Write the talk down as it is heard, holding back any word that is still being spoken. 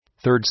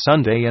Third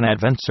Sunday in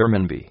Advent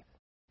Sermon B.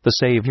 The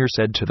Savior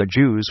said to the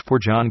Jews, For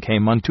John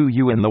came unto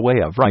you in the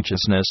way of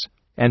righteousness,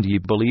 and ye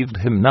believed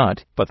him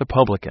not, but the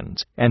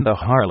publicans and the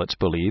harlots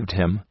believed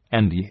him.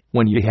 And ye,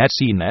 when ye had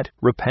seen that,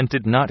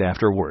 repented not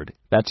afterward,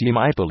 that ye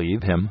might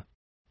believe him.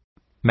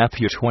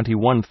 Matthew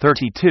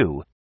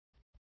 21:32.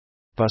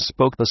 Thus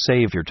spoke the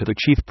Savior to the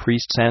chief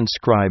priests and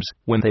scribes,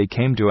 when they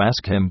came to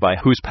ask him by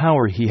whose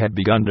power he had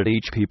begun to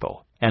teach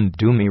people, and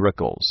do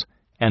miracles,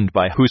 and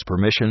by whose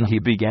permission he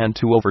began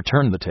to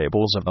overturn the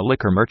tables of the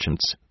liquor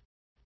merchants.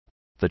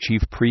 The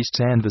chief priests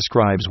and the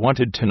scribes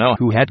wanted to know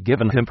who had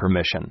given him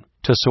permission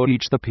to so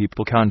teach the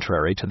people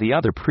contrary to the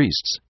other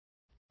priests.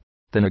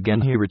 Then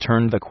again he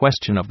returned the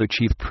question of the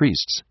chief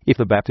priests, if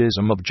the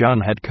baptism of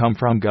John had come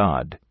from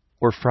God,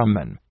 or from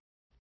men.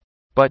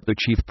 But the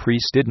chief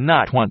priests did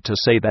not want to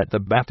say that the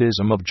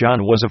baptism of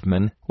John was of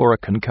men, or a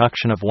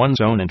concoction of one's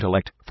own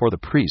intellect, for the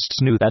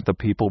priests knew that the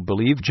people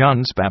believed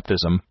John's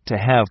baptism to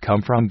have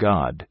come from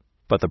God,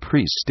 but the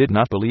priests did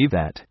not believe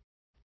that.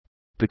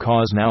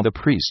 Because now the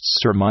priests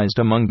surmised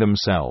among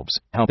themselves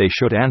how they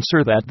should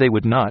answer that they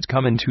would not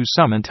come into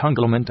some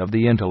entanglement of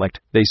the intellect,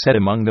 they said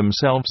among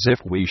themselves,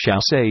 If we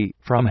shall say,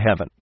 From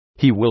heaven,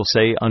 he will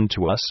say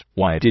unto us,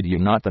 Why did ye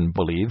not then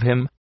believe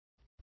him?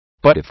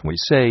 But if we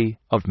say,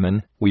 Of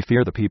men, we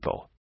fear the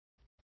people.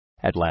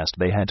 At last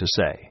they had to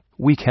say,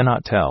 We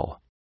cannot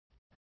tell.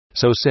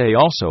 So say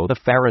also the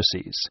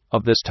Pharisees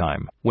of this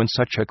time, when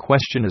such a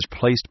question is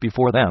placed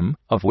before them,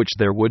 of which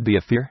there would be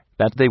a fear,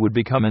 that they would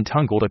become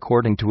entangled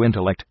according to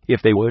intellect,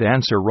 if they would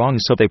answer wrong,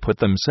 so they put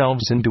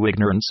themselves into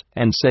ignorance,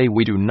 and say,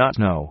 We do not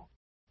know.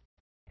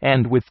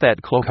 And with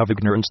that cloak of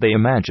ignorance they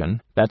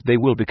imagine that they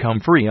will become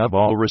free of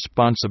all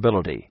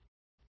responsibility.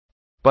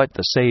 But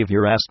the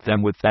Savior asked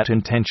them with that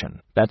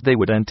intention, that they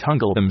would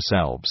entangle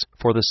themselves,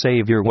 for the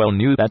Savior well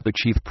knew that the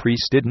chief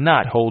priests did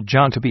not hold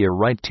John to be a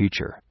right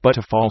teacher, but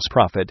a false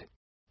prophet.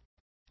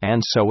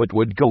 And so it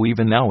would go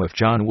even now if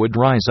John would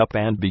rise up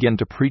and begin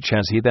to preach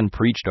as he then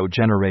preached, O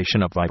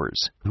generation of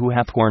vipers, who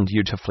hath warned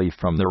you to flee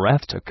from the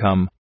wrath to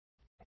come?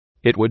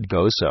 It would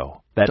go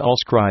so, that all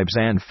scribes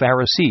and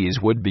Pharisees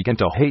would begin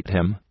to hate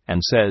him,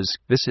 and says,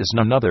 This is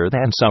none other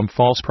than some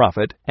false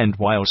prophet and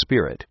wild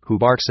spirit, who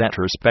barks at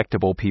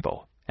respectable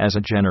people, as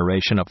a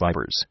generation of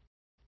vipers.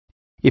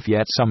 If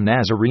yet some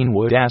Nazarene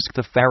would ask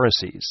the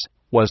Pharisees,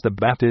 Was the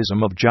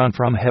baptism of John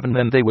from heaven?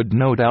 Then they would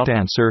no doubt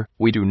answer,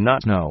 We do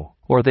not know,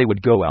 or they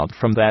would go out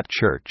from that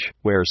church,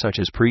 where such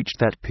is preached,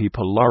 that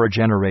people are a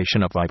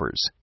generation of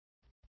vipers.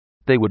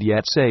 They would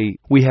yet say,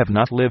 We have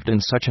not lived in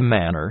such a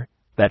manner,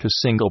 that a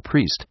single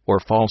priest or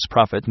false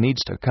prophet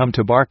needs to come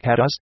to bark at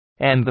us.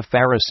 And the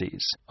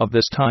Pharisees of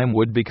this time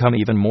would become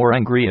even more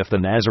angry if the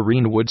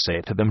Nazarene would say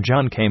to them,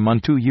 John came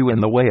unto you in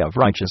the way of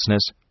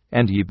righteousness,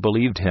 and ye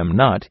believed him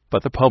not,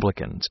 but the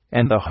publicans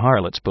and the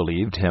harlots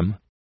believed him.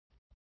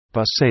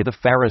 Thus say the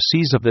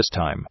Pharisees of this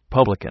time,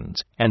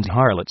 publicans and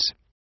harlots.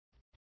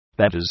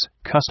 That is,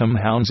 custom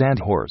hounds and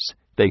whores,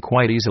 they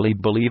quite easily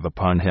believe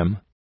upon him.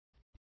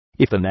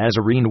 If the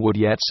Nazarene would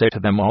yet say to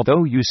them,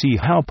 Although you see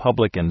how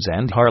publicans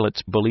and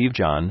harlots believe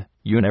John,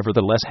 you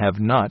nevertheless have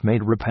not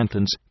made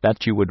repentance,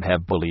 that you would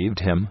have believed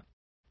him.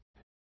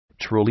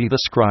 Truly the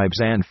scribes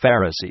and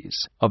Pharisees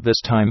of this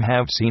time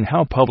have seen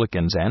how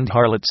publicans and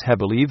harlots have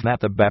believed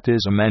that the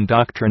baptism and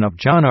doctrine of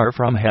John are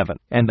from heaven,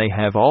 and they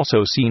have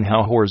also seen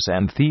how whores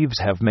and thieves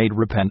have made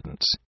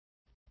repentance.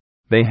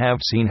 They have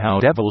seen how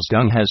devil's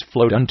dung has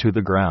flowed unto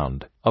the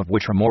ground, of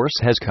which remorse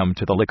has come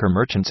to the liquor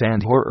merchants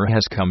and horror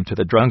has come to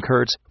the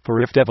drunkards, for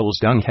if devil's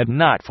dung had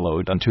not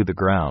flowed unto the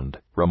ground,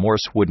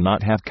 remorse would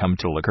not have come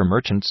to liquor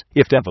merchants.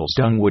 If devil's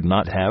dung would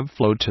not have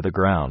flowed to the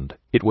ground,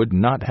 it would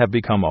not have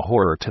become a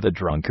horror to the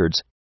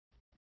drunkards.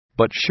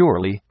 But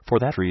surely, for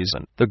that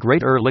reason, the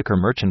greater liquor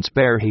merchants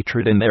bear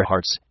hatred in their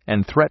hearts,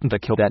 and threaten to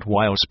kill that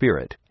wild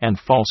spirit and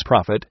false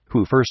prophet,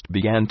 who first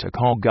began to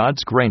call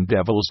God's grain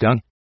devil's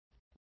dung.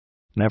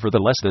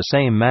 Nevertheless the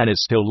same man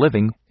is still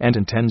living, and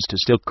intends to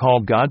still call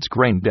God's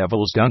grain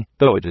devil's dung,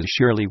 though it is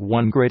surely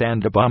one great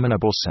and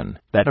abominable sin,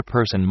 that a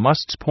person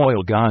must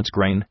spoil God's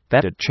grain,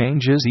 that it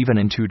changes even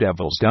into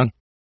devil's dung.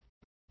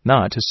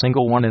 Not a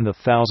single one in the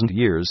 1,000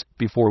 years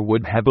before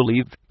would have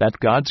believed that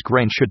God's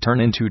grain should turn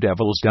into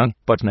devil's dung,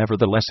 but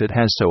nevertheless it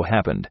has so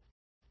happened.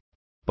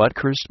 But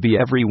cursed be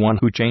everyone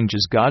who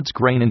changes God's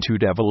grain into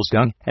devil's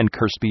dung, and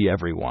cursed be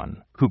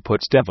everyone who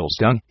puts devil's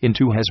dung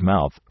into his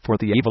mouth, for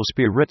the evil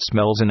spirit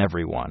smells in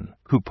everyone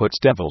who puts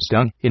devil's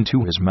dung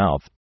into his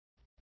mouth.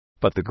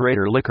 But the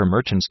greater liquor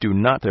merchants do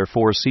not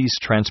therefore cease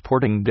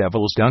transporting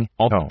devil's dung,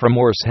 although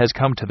remorse has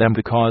come to them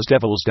because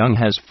devil's dung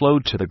has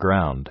flowed to the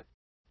ground.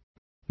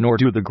 Nor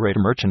do the greater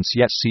merchants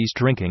yet cease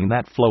drinking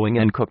that flowing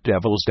and cooked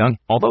devil's dung,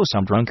 although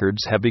some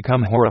drunkards have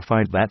become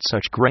horrified that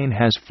such grain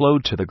has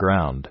flowed to the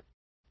ground.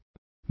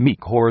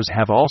 Meek whores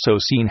have also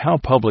seen how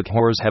public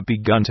whores have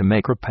begun to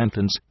make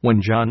repentance when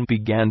John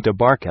began to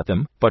bark at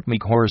them, but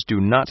meek whores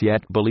do not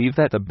yet believe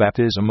that the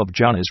baptism of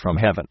John is from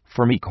heaven,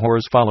 for meek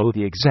whores follow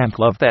the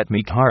example of that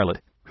meek harlot,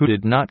 who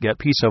did not get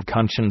peace of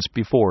conscience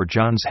before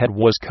John's head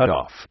was cut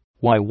off.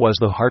 Why was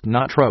the heart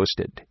not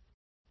roasted?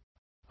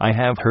 I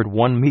have heard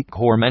one meek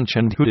whore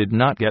mentioned who did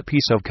not get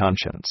peace of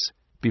conscience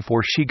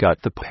before she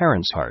got the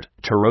parents' heart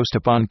to roast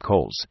upon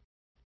coals.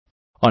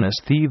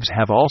 Honest thieves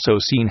have also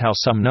seen how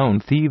some known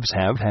thieves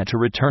have had to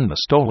return the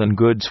stolen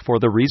goods for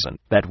the reason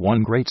that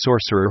one great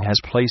sorcerer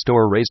has placed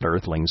or raised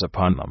earthlings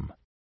upon them.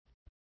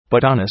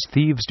 But honest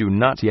thieves do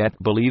not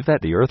yet believe that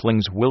the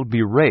earthlings will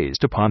be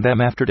raised upon them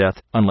after death,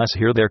 unless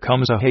here there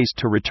comes a haste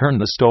to return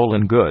the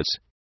stolen goods.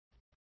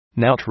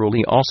 Now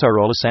truly all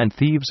sorrowless and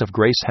thieves of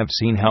grace have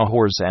seen how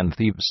whores and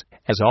thieves,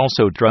 as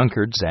also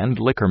drunkards and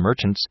liquor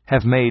merchants,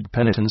 have made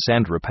penitence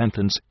and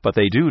repentance, but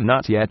they do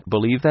not yet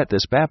believe that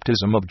this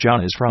baptism of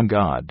John is from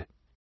God.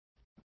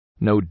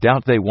 No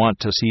doubt they want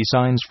to see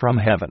signs from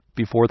heaven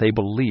before they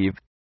believe.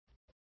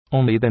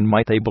 Only then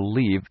might they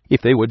believe,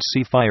 if they would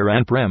see fire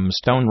and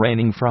brimstone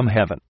raining from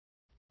heaven.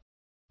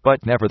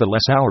 But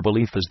nevertheless our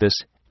belief is this,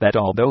 that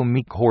although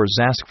meek whores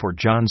ask for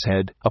John's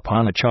head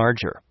upon a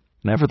charger,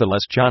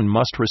 nevertheless John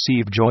must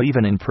receive joy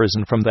even in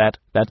prison from that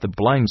the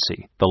blind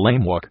see, the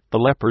lame walk, the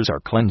lepers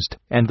are cleansed,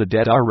 and the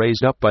dead are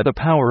raised up by the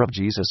power of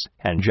Jesus,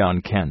 and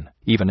John can,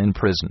 even in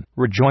prison,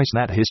 rejoice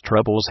that his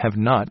troubles have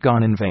not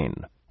gone in vain,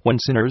 when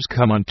sinners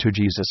come unto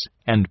Jesus,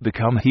 and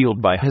become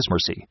healed by his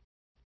mercy.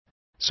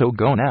 So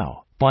go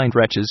now, blind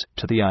wretches,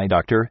 to the eye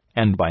doctor,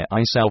 and buy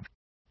eye salve.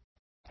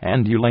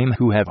 And you lame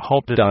who have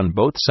halted on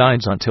both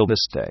sides until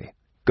this day,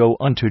 go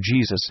unto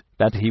Jesus,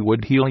 that he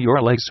would heal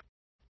your legs.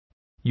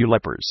 You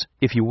lepers,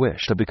 if you wish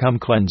to become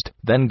cleansed,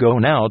 then go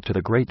now to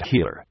the great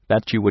healer,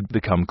 that you would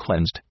become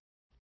cleansed.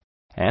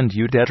 And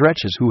you dead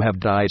wretches who have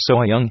died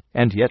so young,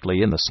 and yet lay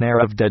in the snare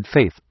of dead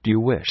faith, do you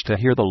wish to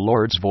hear the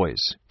Lord's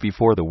voice,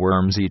 before the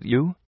worms eat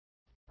you?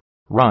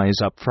 Rise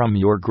up from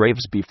your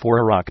graves before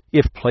a rock,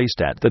 if placed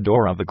at the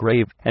door of the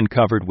grave, and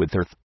covered with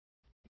earth.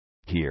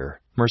 Hear,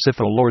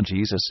 merciful Lord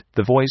Jesus,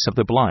 the voice of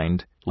the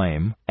blind,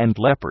 lame, and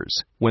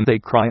lepers, when they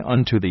cry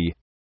unto thee,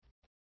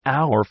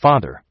 Our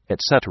Father,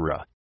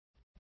 etc.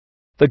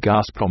 The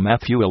Gospel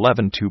Matthew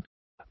 11:2.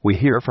 We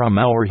hear from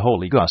our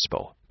Holy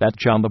Gospel that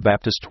John the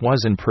Baptist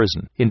was in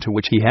prison, into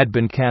which he had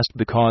been cast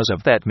because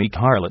of that meek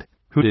harlot,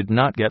 who did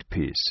not get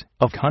peace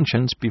of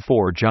conscience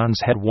before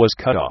John's head was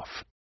cut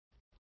off.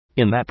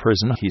 In that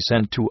prison he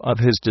sent 2 of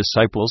his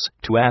disciples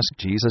to ask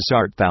Jesus,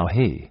 Art thou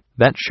he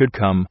that should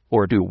come,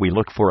 or do we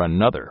look for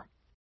another?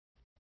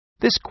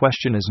 This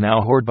question is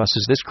now heard thus: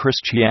 is this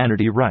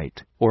Christianity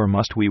right, or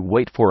must we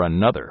wait for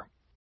another?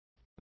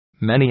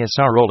 Many a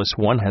sorrowless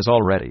one has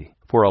already,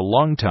 for a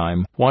long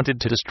time,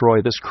 wanted to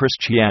destroy this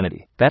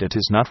Christianity, that it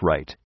is not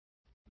right.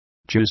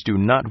 Jews do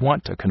not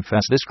want to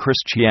confess this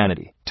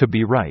Christianity to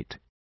be right.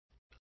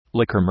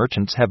 Liquor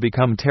merchants have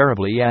become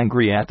terribly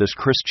angry at this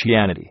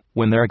Christianity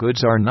when their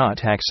goods are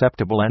not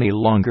acceptable any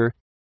longer.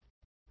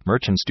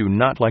 Merchants do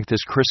not like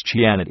this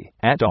Christianity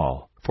at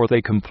all, for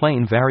they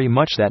complain very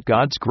much that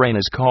God's grain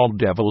is called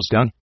devil's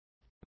dung.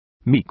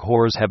 Meek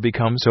whores have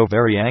become so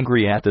very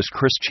angry at this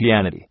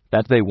Christianity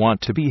that they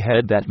want to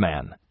behead that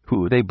man,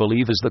 who they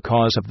believe is the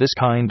cause of this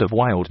kind of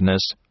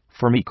wildness,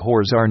 for meek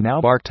whores are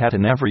now barked at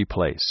in every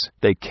place.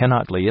 They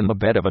cannot lay in the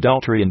bed of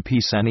adultery in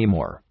peace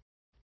anymore.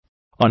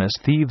 Honest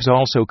thieves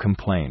also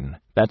complain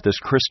that this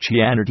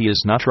Christianity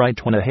is not right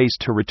when a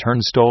haste to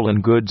return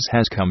stolen goods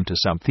has come to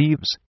some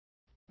thieves.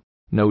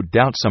 No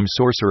doubt some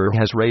sorcerer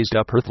has raised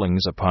up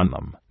earthlings upon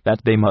them, that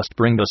they must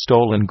bring the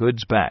stolen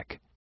goods back.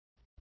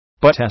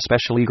 But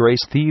especially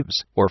grace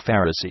thieves, or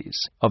Pharisees,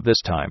 of this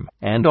time,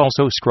 and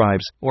also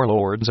scribes, or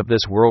lords of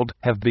this world,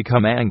 have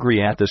become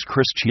angry at this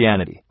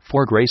Christianity,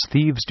 for grace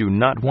thieves do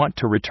not want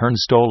to return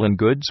stolen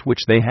goods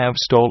which they have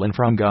stolen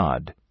from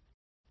God.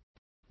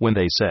 When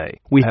they say,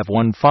 We have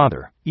one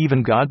Father,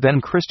 even God, then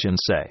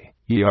Christians say,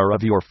 Ye are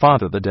of your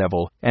father the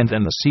devil, and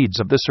then the seeds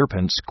of the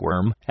serpent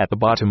squirm at the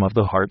bottom of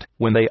the heart,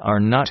 when they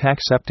are not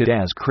accepted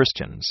as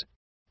Christians.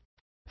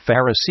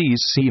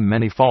 Pharisees see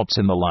many faults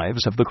in the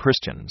lives of the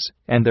Christians,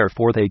 and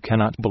therefore they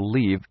cannot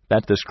believe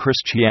that this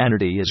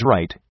Christianity is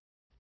right.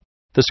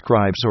 The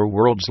scribes or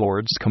world's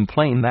lords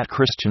complain that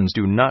Christians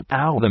do not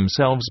bow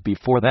themselves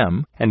before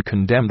them, and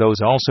condemn those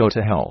also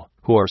to hell,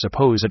 who are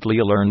supposedly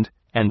learned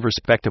and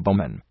respectable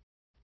men.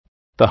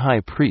 The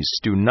high priests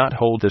do not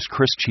hold this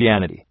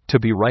Christianity to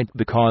be right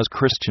because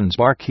Christians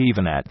bark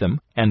even at them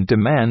and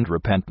demand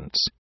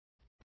repentance.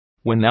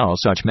 When now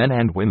such men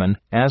and women,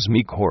 as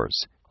meek whores,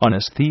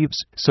 honest thieves,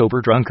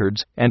 sober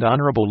drunkards, and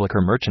honorable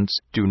liquor merchants,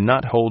 do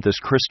not hold this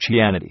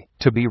Christianity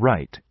to be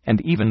right,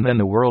 and even then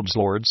the world's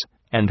lords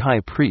and high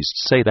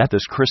priests say that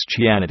this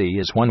Christianity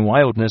is one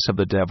wildness of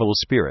the devil's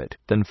spirit,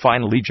 then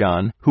finally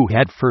John, who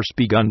had first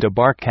begun to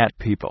bark at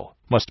people,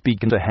 must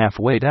begin to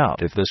halfway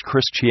doubt if this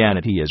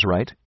Christianity is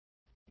right.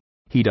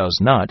 He does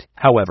not,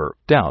 however,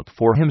 doubt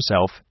for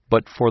himself,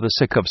 but for the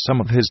sake of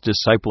some of his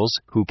disciples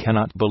who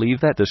cannot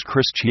believe that this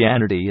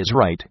Christianity is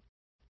right.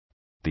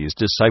 These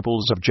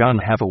disciples of John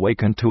have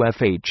awakened to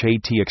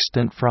FHAT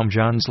extent from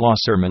John's law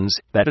sermons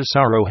that a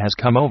sorrow has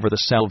come over the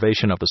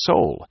salvation of the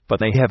soul, but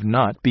they have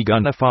not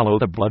begun to follow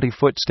the bloody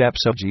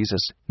footsteps of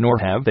Jesus, nor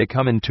have they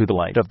come into the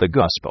light of the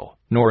gospel,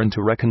 nor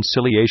into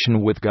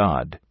reconciliation with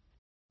God.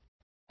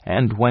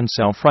 And when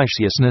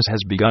self-righteousness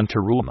has begun to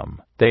rule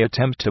them, they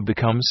attempt to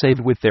become saved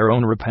with their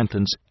own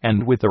repentance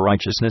and with the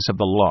righteousness of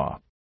the law.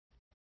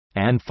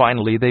 And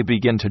finally they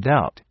begin to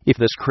doubt if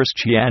this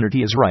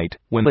Christianity is right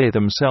when they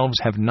themselves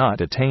have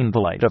not attained the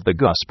light of the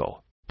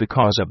gospel.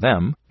 Because of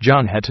them,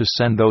 John had to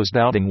send those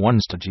doubting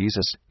ones to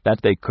Jesus,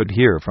 that they could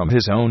hear from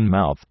his own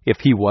mouth if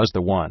he was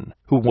the one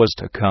who was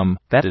to come.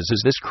 That is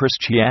this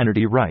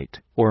Christianity right,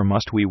 or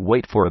must we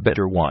wait for a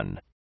better one?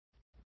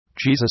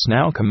 Jesus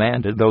now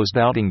commanded those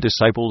doubting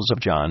disciples of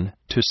John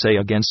to say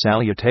again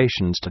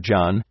salutations to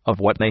John of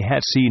what they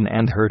had seen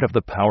and heard of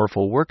the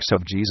powerful works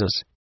of Jesus.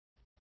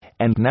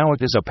 And now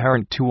it is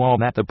apparent to all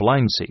that the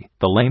blind see,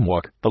 the lame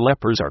walk, the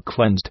lepers are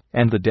cleansed,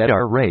 and the dead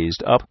are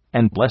raised up,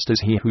 and blessed is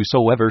he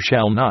whosoever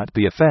shall not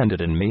be offended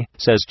in me,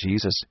 says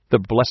Jesus, the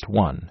Blessed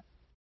One.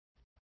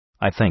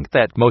 I think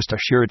that most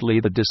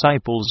assuredly the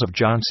disciples of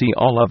John see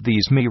all of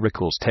these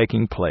miracles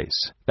taking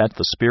place, that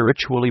the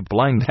spiritually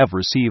blind have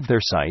received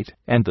their sight,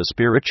 and the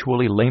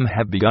spiritually lame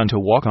have begun to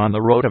walk on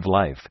the road of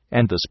life,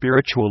 and the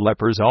spiritual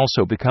lepers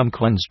also become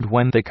cleansed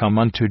when they come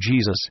unto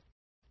Jesus.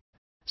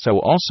 So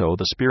also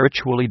the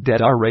spiritually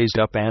dead are raised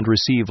up and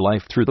receive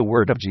life through the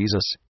word of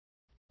Jesus.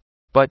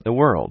 But the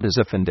world is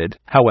offended,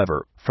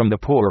 however, from the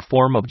poor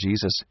form of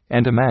Jesus,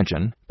 and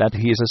imagine that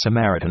he is a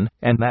Samaritan,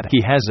 and that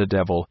he has a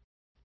devil.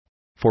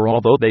 For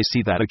although they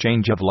see that a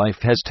change of life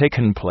has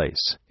taken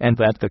place, and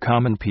that the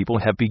common people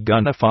have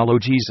begun to follow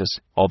Jesus,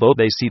 although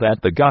they see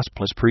that the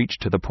gospel is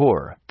preached to the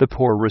poor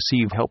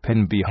receive help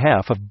in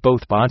behalf of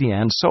both body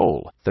and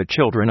soul, the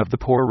children of the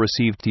poor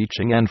receive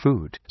teaching and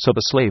food. So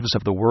the slaves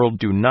of the world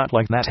do not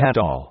like that at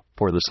all,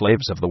 for the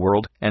slaves of the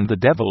world and the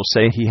devil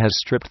say he has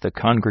stripped the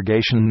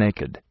congregation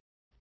naked.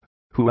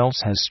 Who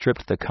else has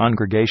stripped the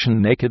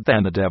congregation naked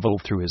than the devil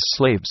through his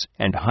slaves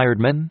and hired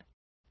men?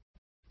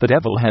 The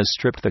devil has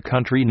stripped the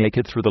country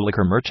naked through the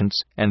liquor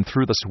merchants and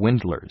through the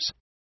swindlers.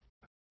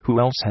 Who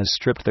else has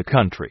stripped the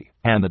country,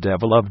 and the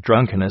devil of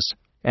drunkenness,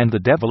 and the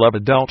devil of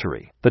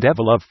adultery, the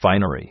devil of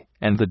finery,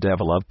 and the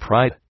devil of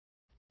pride?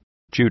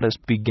 Judas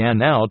began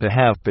now to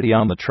have pity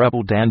on the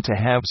troubled and to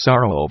have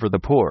sorrow over the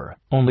poor,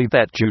 only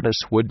that Judas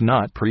would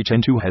not preach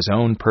into his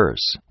own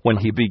purse, when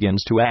he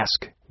begins to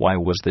ask, why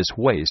was this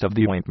waste of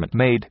the ointment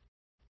made?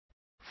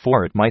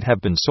 For it might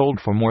have been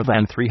sold for more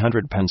than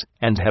 300 pence,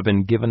 and have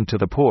been given to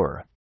the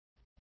poor.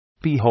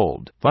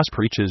 Behold, thus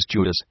preaches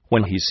Judas,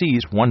 when he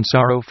sees one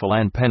sorrowful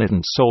and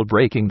penitent soul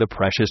breaking the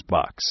precious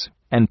box,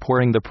 and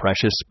pouring the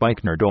precious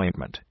spikenard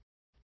ointment.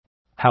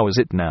 How is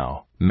it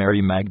now,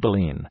 Mary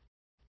Magdalene?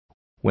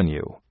 When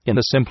you, in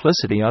the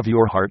simplicity of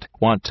your heart,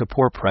 want to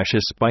pour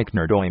precious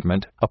spikenard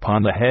ointment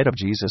upon the head of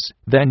Jesus,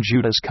 then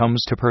Judas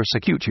comes to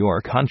persecute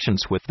your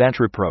conscience with that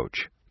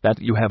reproach,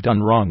 that you have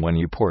done wrong when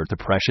you poured the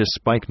precious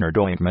spikenard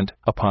ointment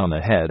upon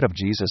the head of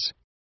Jesus.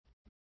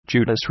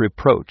 Judas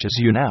reproaches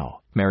you now,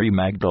 Mary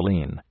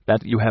Magdalene,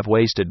 that you have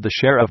wasted the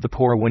share of the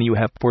poor when you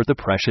have poured the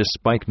precious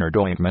spikenard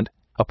ointment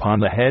upon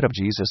the head of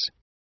Jesus.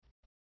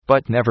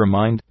 But never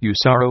mind, you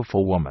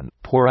sorrowful woman,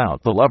 pour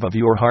out the love of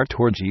your heart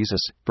toward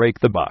Jesus, break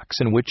the box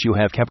in which you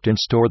have kept in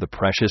store the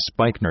precious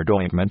spikenard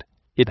ointment.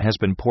 It has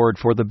been poured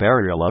for the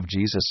burial of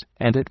Jesus,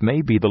 and it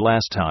may be the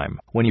last time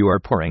when you are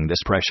pouring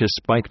this precious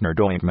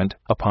spikenard ointment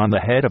upon the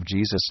head of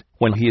Jesus,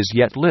 when he is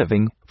yet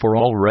living, for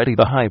already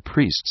the high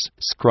priests,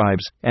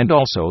 scribes, and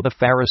also the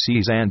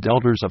Pharisees and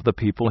elders of the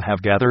people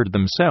have gathered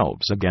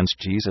themselves against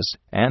Jesus,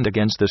 and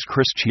against this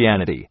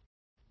Christianity,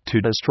 to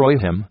destroy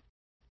him.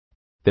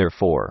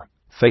 Therefore,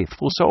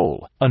 faithful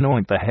soul,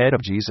 anoint the head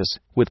of Jesus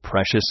with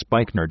precious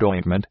spikenard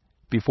ointment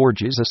before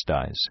Jesus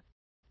dies.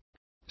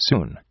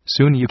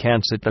 Soon you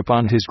can sit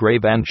upon his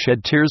grave and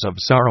shed tears of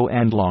sorrow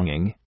and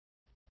longing.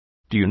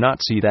 Do you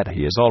not see that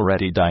he is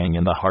already dying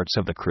in the hearts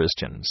of the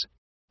Christians?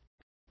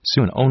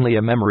 Soon only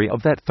a memory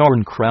of that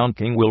thorn-crowned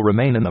king will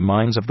remain in the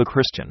minds of the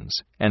Christians,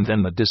 and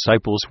then the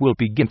disciples will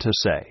begin to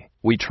say,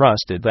 we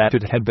trusted that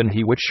it had been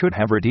he which should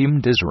have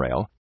redeemed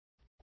Israel.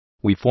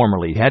 We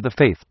formerly had the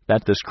faith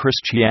that this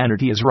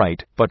Christianity is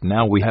right, but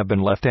now we have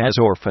been left as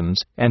orphans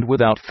and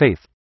without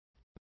faith.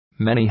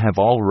 Many have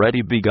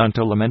already begun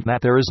to lament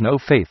that there is no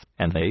faith,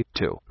 and they,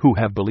 too, who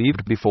have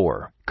believed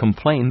before,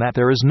 complain that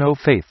there is no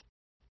faith.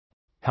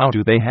 How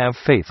do they have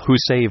faith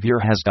whose Savior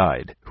has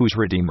died, whose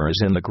Redeemer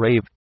is in the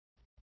grave?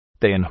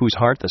 They in whose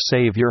heart the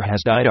Savior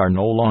has died are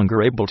no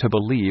longer able to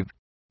believe.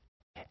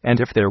 And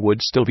if there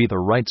would still be the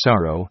right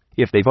sorrow,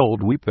 if they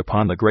would weep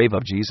upon the grave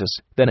of Jesus,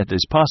 then it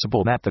is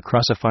possible that the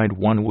crucified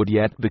one would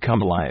yet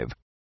become alive.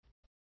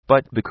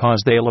 But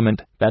because they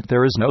lament that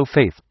there is no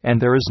faith, and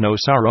there is no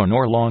sorrow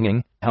nor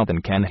longing, how then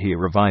can he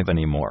revive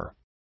any more?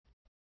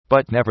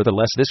 But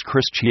nevertheless this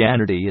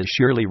Christianity is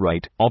surely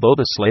right, although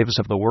the slaves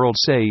of the world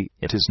say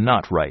it is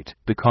not right,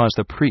 because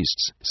the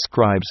priests,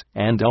 scribes,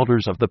 and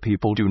elders of the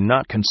people do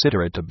not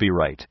consider it to be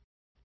right.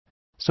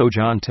 So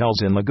John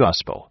tells in the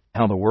Gospel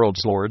how the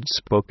world's lords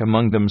spoke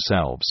among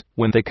themselves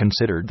when they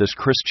considered this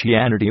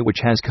Christianity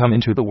which has come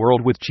into the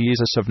world with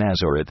Jesus of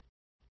Nazareth.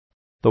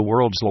 The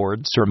world's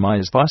lord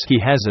surmised thus, he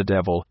has a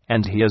devil,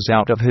 and he is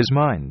out of his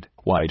mind.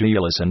 Why do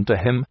you listen to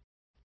him?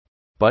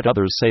 But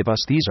others say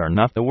thus, these are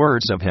not the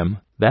words of him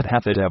that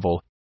hath a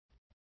devil.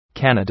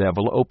 Can a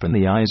devil open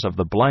the eyes of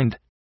the blind?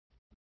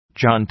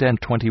 John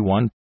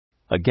 10:21.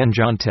 Again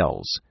John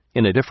tells,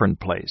 in a different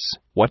place,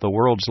 what the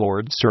world's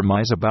lords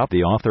surmise about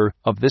the author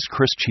of this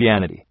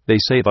Christianity. They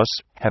say thus,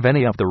 have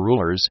any of the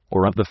rulers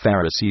or of the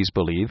Pharisees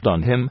believed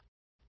on him?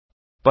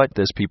 But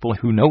this people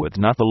who knoweth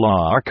not the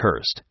law are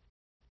cursed.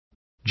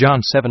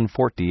 John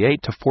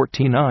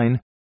 7:48-49.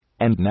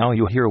 And now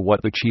you hear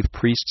what the chief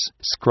priests,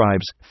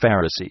 scribes,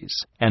 Pharisees,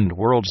 and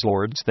world's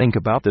lords think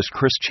about this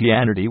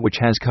Christianity which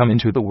has come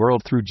into the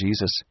world through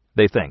Jesus.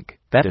 They think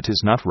that it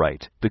is not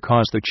right,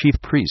 because the chief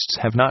priests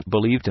have not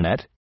believed in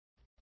it.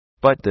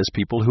 But this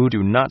people who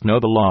do not know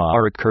the law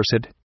are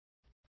accursed.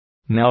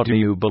 Now do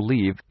you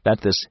believe that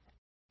this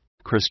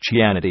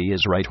Christianity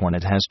is right when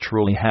it has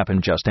truly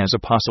happened just as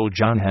Apostle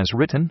John has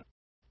written?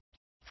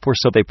 For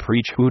so they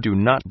preach who do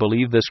not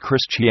believe this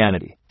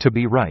Christianity to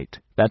be right,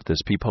 that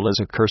this people is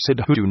accursed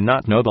who do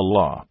not know the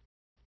law.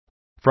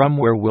 From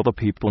where will the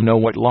people know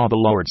what law the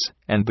lords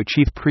and the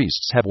chief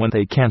priests have when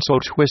they can so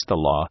twist the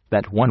law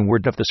that one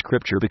word of the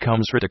Scripture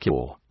becomes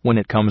ridicule when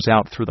it comes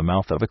out through the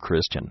mouth of a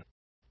Christian?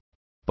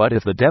 But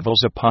if the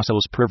devil's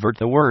apostles pervert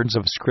the words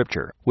of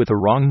Scripture with a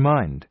wrong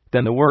mind,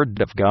 then the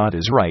word of God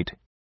is right.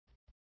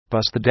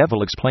 Thus the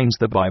devil explains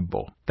the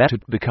Bible, that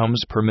it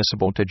becomes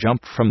permissible to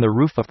jump from the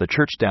roof of the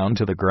church down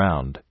to the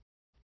ground.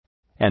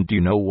 And do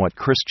you know what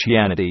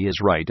Christianity is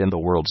right in the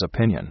world's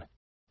opinion?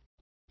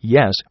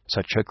 Yes,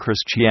 such a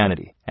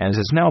Christianity as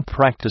is now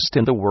practiced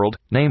in the world,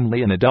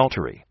 namely in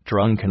adultery,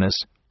 drunkenness,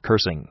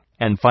 cursing,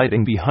 and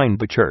fighting behind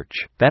the church.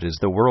 That is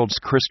the world's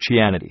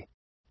Christianity.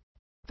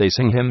 They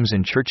sing hymns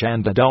in church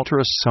and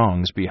adulterous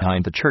songs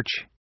behind the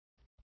church.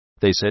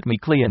 They sit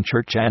meekly in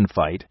church and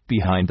fight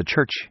behind the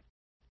church.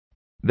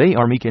 They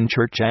are meek in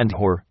church and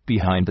whore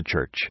behind the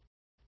church.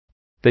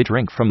 They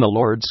drink from the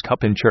Lord's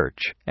cup in church,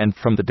 and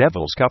from the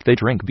devil's cup they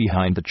drink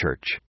behind the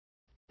church.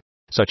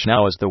 Such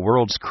now is the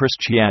world's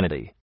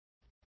Christianity.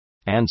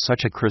 And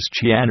such a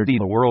Christianity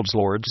the world's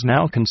lords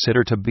now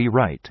consider to be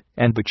right,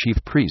 and the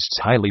chief priests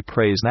highly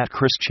praise that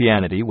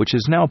Christianity which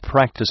is now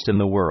practiced in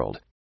the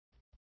world.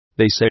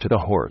 They say to the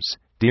whores,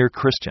 dear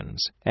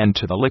Christians, and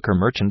to the liquor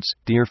merchants,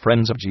 dear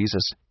friends of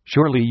Jesus,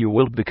 surely you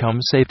will become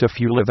saved if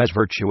you live as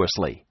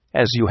virtuously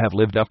as you have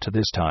lived up to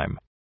this time.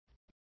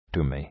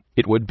 To me,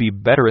 it would be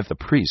better if the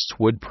priests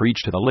would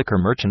preach to the liquor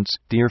merchants,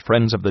 dear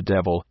friends of the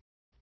devil,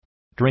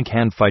 drink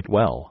and fight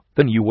well,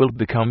 then you will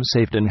become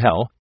saved in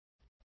hell.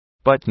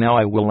 But now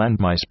I will end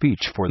my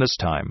speech for this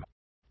time.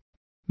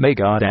 May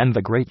God and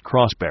the great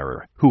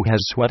cross-bearer, who has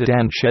sweated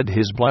and shed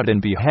his blood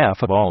in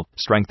behalf of all,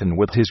 strengthen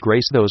with his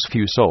grace those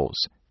few souls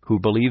who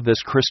believe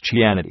this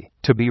Christianity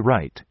to be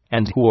right,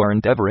 and who are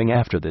endeavoring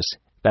after this,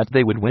 that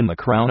they would win the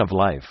crown of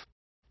life.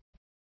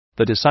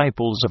 The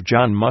disciples of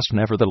John must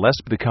nevertheless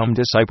become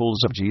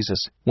disciples of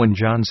Jesus when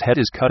John's head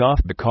is cut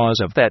off because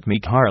of that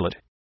meek harlot.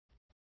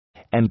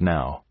 And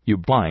now, you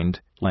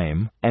blind,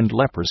 lame, and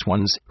leprous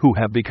ones who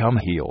have become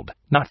healed,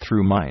 not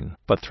through mine,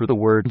 but through the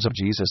words of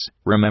Jesus,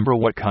 remember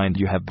what kind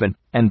you have been,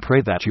 and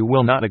pray that you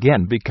will not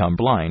again become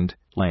blind,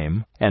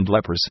 lame, and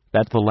leprous,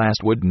 that the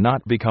last would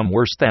not become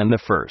worse than the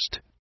first.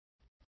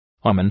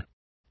 Amen.